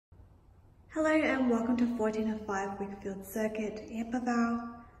Hello and welcome to 1405 Wickfield Circuit,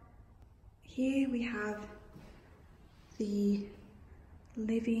 Ambarvale. Here we have the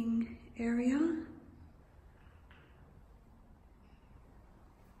living area.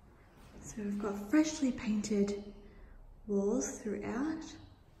 So we've got freshly painted walls throughout.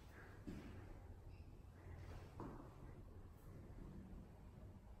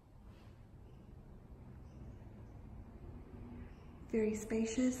 Very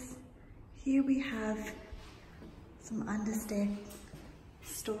spacious. Here we have some understairs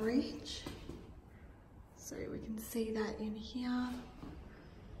storage. So we can see that in here.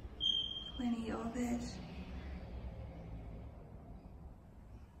 Plenty of it.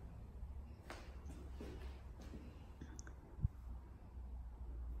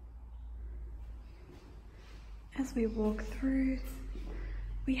 As we walk through,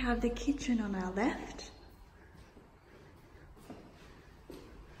 we have the kitchen on our left.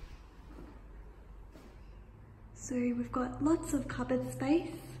 So we've got lots of cupboard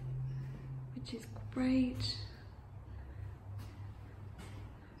space, which is great.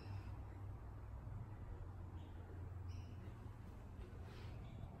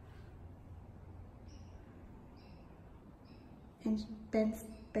 And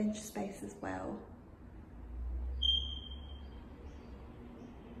bench space as well.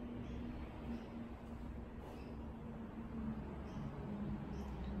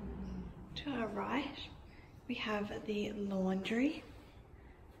 To our right, we have the laundry.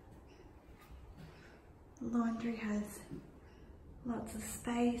 The laundry has lots of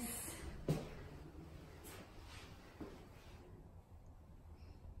space.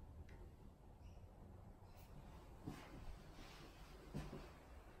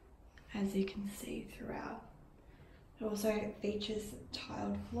 As you can see throughout. It also features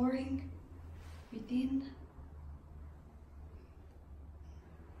tiled flooring within.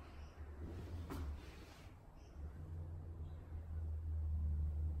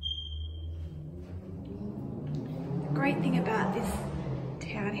 Great thing about this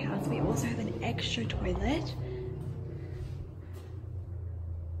townhouse, we also have an extra toilet.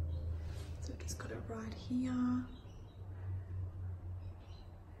 So we've just got it right here. And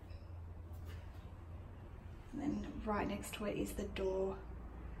then right next to it is the door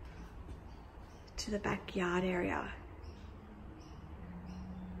to the backyard area.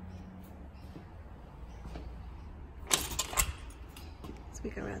 So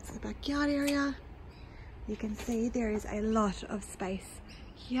we go out to the backyard area. You can see there is a lot of space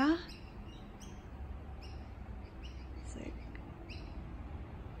here. So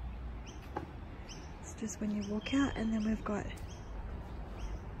it's just when you walk out, and then we've got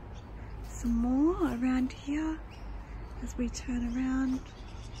some more around here as we turn around.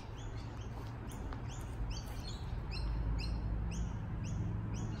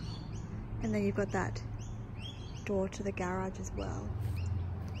 And then you've got that door to the garage as well.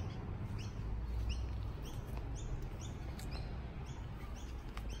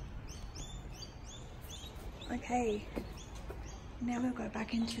 Okay, now we'll go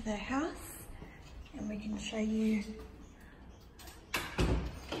back into the house and we can show you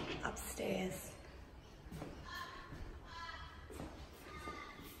upstairs.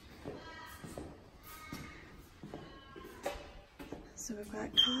 So we've got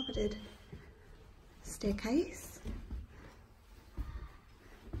carpeted staircase.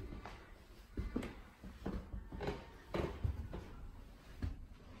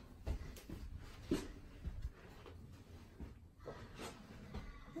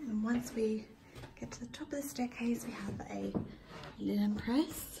 And once we get to the top of the staircase, we have a linen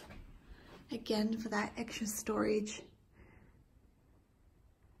press, again for that extra storage.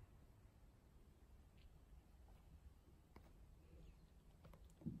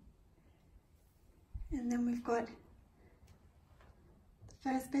 And then we've got the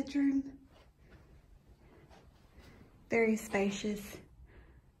first bedroom, very spacious,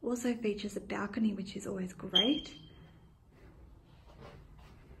 also features a balcony, which is always great.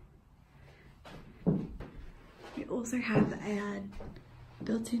 We also have a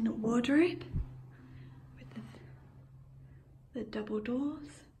built-in wardrobe with the double doors.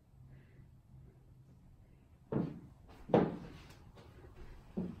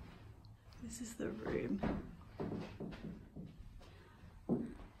 This is the room.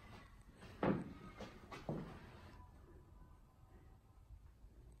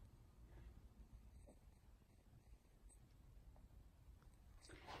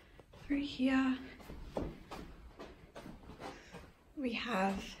 Through here, we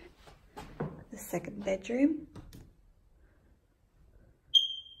have the second bedroom.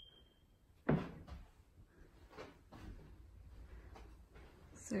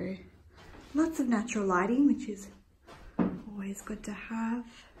 So Lots of natural lighting, which is always good to have.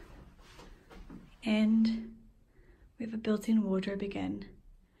 And we have a built-in wardrobe again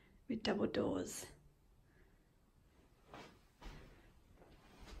with double doors.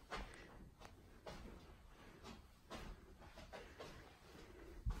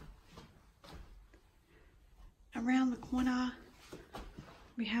 Around the corner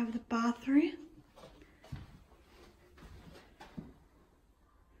we have the bathroom,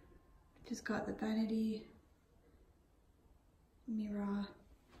 which has got the vanity, mirror.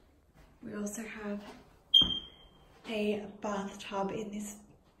 We also have a bathtub in this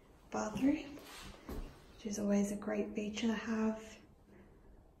bathroom, which is always a great feature to have.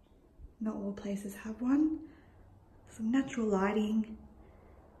 Not all places have one. Some natural lighting,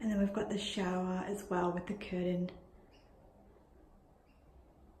 and then we've got the shower as well with the curtain.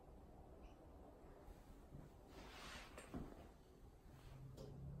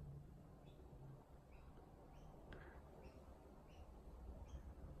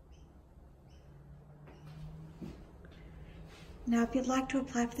 Now, if you'd like to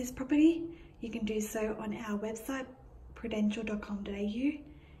apply for this property, you can do so on our website, prudential.com.au,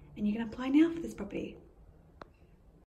 and you can apply now for this property.